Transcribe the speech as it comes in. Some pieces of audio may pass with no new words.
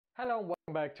Hello and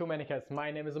welcome back to Omennicches.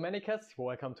 My name is Omennicches.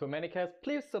 Welcome to Omennicches.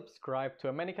 Please subscribe to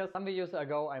Omennicches. Some videos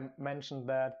ago I mentioned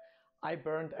that I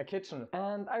burned a kitchen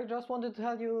and I just wanted to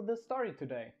tell you this story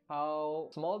today. How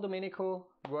small Domenico,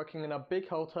 working in a big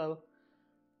hotel,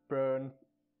 burned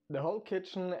the whole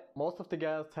kitchen. Most of the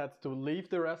guests had to leave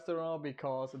the restaurant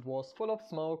because it was full of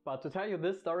smoke. But to tell you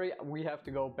this story, we have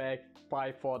to go back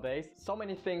 5-4 days. So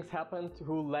many things happened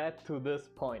who led to this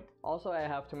point. Also, I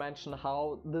have to mention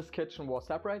how this kitchen was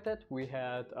separated. We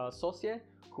had a saucier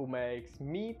who makes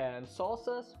meat and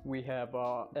sauces. We have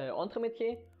a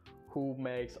entremetier who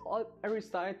makes every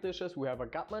side dishes. We have a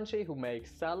garde-manger who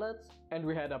makes salads. And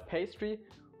we had a pastry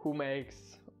who makes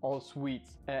all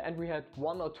sweets, and we had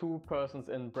 1 or 2 persons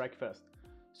in breakfast.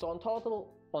 So in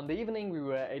total, on the evening we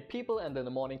were 8 people, and in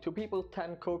the morning 2 people,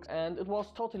 10 cooks, and it was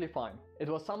totally fine. It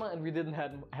was summer and we didn't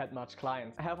had much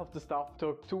clients. Half of the staff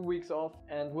took 2 weeks off,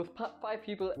 and with 5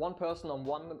 people, 1 person on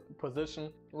 1 position,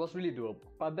 it was really doable.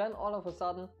 But then all of a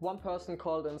sudden 1 person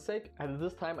called in sick, and at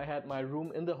this time I had my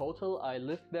room in the hotel. I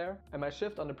lived there, and my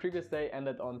shift on the previous day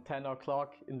ended on 10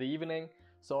 o'clock in the evening.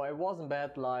 So I was in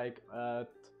bed like at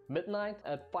midnight.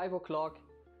 At 5 o'clock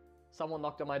someone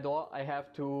knocked on my door. I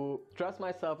have to dress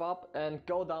myself up and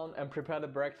go down and prepare the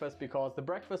breakfast because the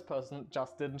breakfast person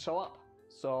just didn't show up.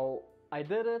 So I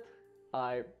did it.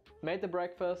 I made the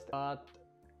breakfast, but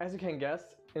as you can guess,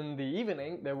 in the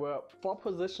evening there were 4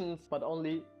 positions but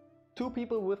only 2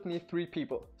 people with me, 3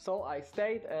 people. So I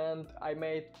stayed and I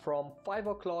made from 5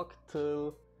 o'clock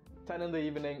till 10 in the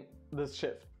evening this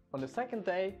shift. On the second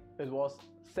day it was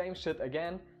same shit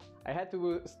again. I had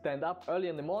to stand up early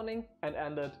in the morning and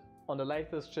ended on the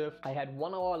latest shift. I had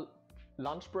 1 hour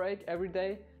lunch break every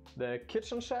day. The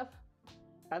kitchen chef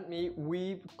and me,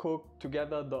 we cooked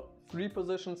together the 3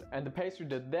 positions, and the pastry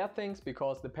did their things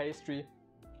because the pastry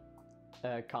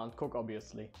can't cook,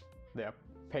 obviously. They're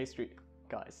pastry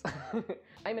guys.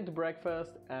 I made the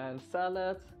breakfast and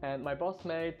salad, and my boss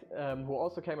mate, who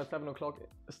also came at 7 o'clock,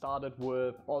 started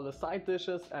with all the side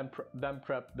dishes and then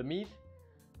prepped the meat.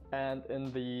 And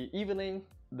in the evening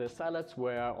the salads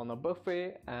were on a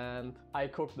buffet and I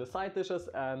cooked the side dishes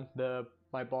and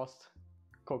my boss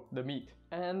cooked the meat.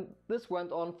 And this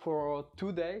went on for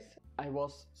 2 days. I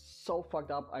was so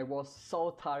fucked up, I was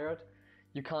so tired.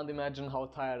 You can't imagine how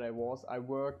tired I was. I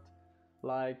worked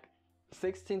like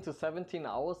 16 to 17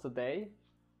 hours a day,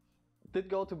 did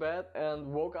go to bed and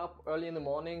woke up early in the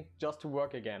morning just to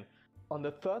work again. On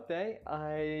the 3rd day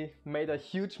I made a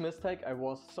huge mistake. I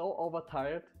was so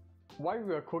overtired. While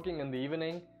we were cooking in the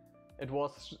evening, it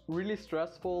was really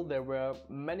stressful. There were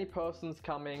many persons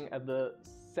coming at the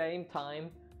same time,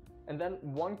 and then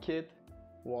 1 kid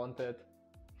wanted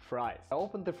fries. I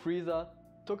opened the freezer,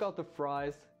 took out the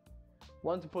fries,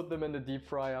 wanted to put them in the deep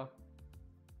fryer,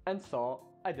 and saw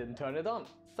I didn't turn it on.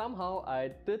 Somehow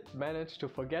I did manage to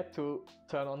forget to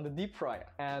turn on the deep fryer,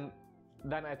 and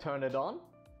then I turned it on,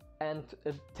 and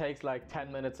it takes like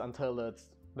 10 minutes until it's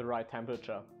the right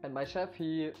temperature. And my chef,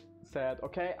 he said,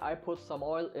 okay, I put some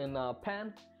oil in a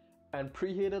pan and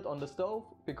preheat it on the stove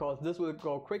because this will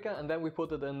go quicker, and then we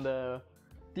put it in the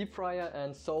deep fryer,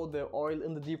 and so the oil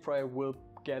in the deep fryer will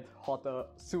get hotter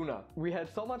sooner. We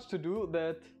had so much to do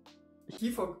that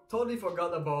he totally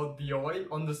forgot about the oil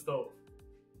on the stove.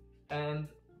 And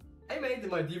I made in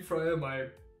my deep fryer my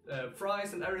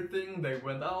fries and everything. They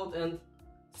went out and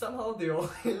somehow the oil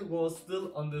was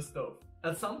still on the stove.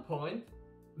 At some point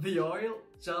the oil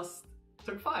just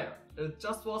took fire. It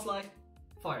just was like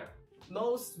fire.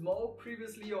 No smoke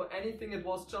previously or anything. It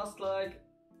was just like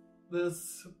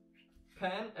this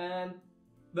pan and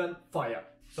then fire.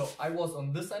 So I was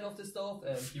on this side of the stove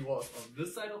and he was on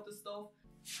this side of the stove.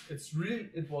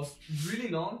 It was really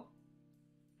long,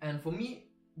 and for me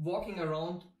walking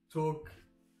around took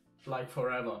like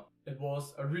forever. It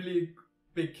was a really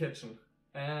big kitchen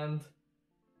and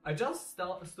I just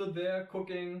stood there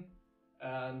cooking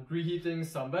and reheating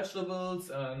some vegetables,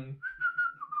 and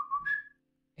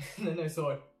then I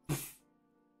saw a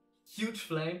huge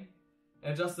flame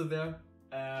and just stood there.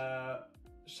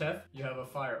 Chef, you have a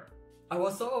fire. I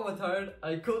was so overtired,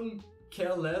 I couldn't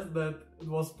care less that it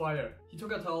was fire. He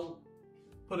took a towel,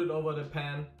 put it over the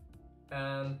pan,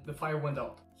 and the fire went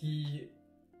out. He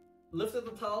lifted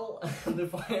the towel and the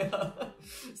fire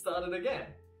started again.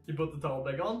 He put the towel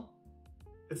back on.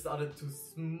 It started to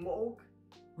smoke,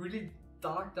 really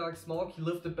dark smoke. He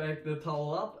lifted back the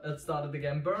towel up, it started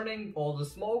again burning, all the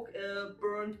smoke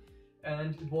burned,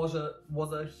 and it was a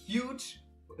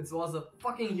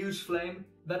fucking huge flame.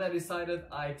 Then I decided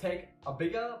I take a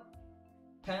bigger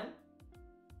pan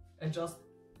and just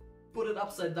put it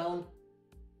upside down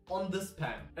on this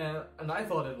pan, and I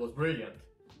thought it was brilliant.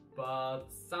 but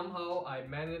somehow I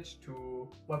managed to,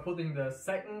 while putting the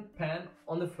second pan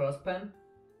on the first pan,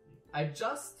 I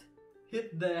just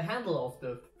hit the handle of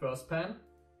the first pan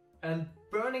and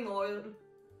burning oil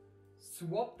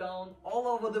swapped down all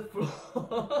over the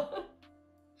floor.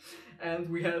 And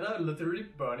we had a literally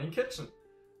burning kitchen.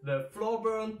 The floor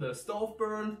burned, the stove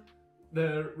burned,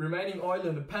 the remaining oil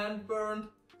in the pan burned.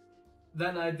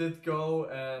 Then I did go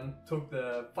and took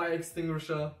the fire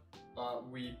extinguisher.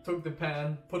 We took the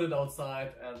pan, put it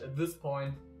outside, and at this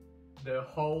point the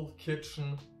whole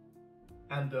kitchen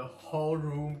and the whole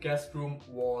room, guest room,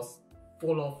 was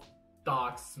full of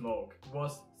dark smoke. It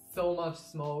was so much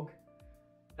smoke,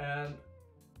 and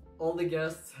all the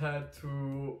guests had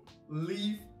to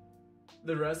leave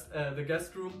the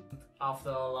guest room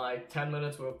after like 10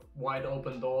 minutes with wide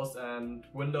open doors and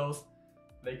windows.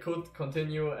 They could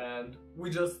continue, and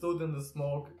we just stood in the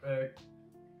smoke,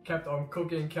 kept on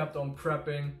cooking, kept on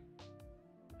prepping,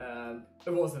 and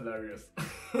it was hilarious.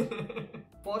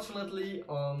 Fortunately,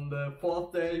 on the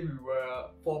 4th day we were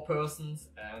 4 persons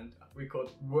and we could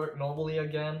work normally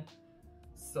again,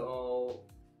 so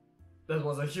that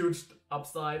was a huge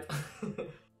upside.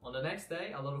 On the next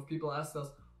day, a lot of people asked us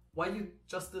why you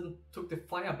just didn't took the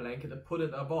fire blanket and put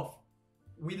it above.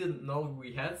 We didn't know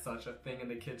we had such a thing in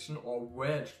the kitchen, or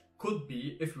where it could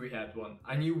be if we had one.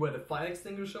 I knew where the fire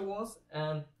extinguisher was,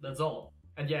 and that's all.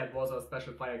 And yeah, it was a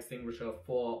special fire extinguisher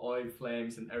for oil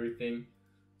flames and everything.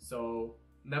 So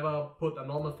never put a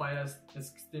normal fire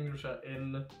extinguisher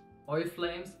in oil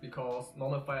flames, because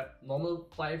normal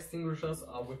fire extinguishers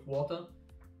are with water.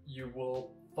 You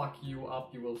will fuck you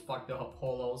up, you will fuck the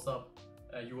whole house up,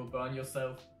 you will burn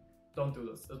yourself. Don't do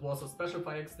this. It was a special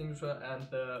fire extinguisher, and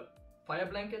the fire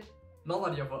blanket,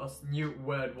 nobody of us knew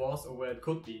where it was or where it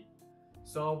could be.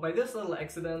 So by this little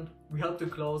accident, we had to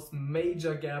close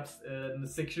major gaps in the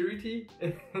security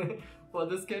for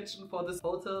this kitchen, for this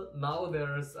hotel. Now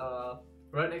there's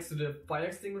right next to the fire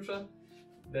extinguisher,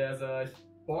 there's a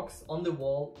box on the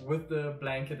wall with the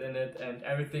blanket in it and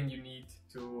everything you need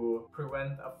to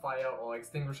prevent a fire or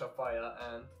extinguish a fire.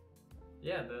 And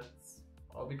yeah, that's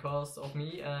all because of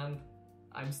me, and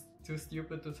I'm too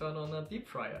stupid to turn on a deep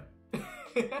fryer.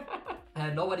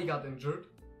 And nobody got injured.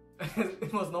 There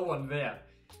was no one there.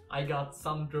 I got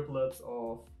some driplets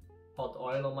of hot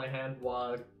oil on my hand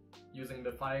while using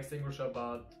the fire extinguisher,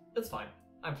 but it's fine.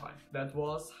 I'm fine. That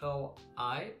was how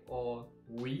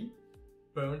we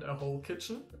burned a whole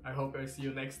kitchen. I hope I see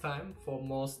you next time for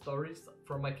more stories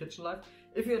from my kitchen life.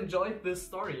 If you enjoyed this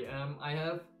story, I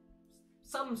have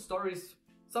some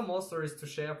more stories to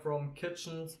share from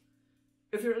kitchens.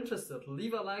 If you're interested,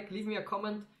 leave a like, leave me a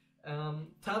comment.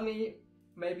 Tell me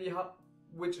maybe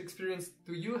which experience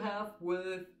do you have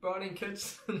with burning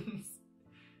kitchens.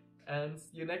 And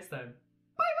see you next time.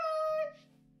 Bye bye!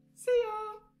 See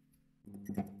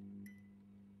ya!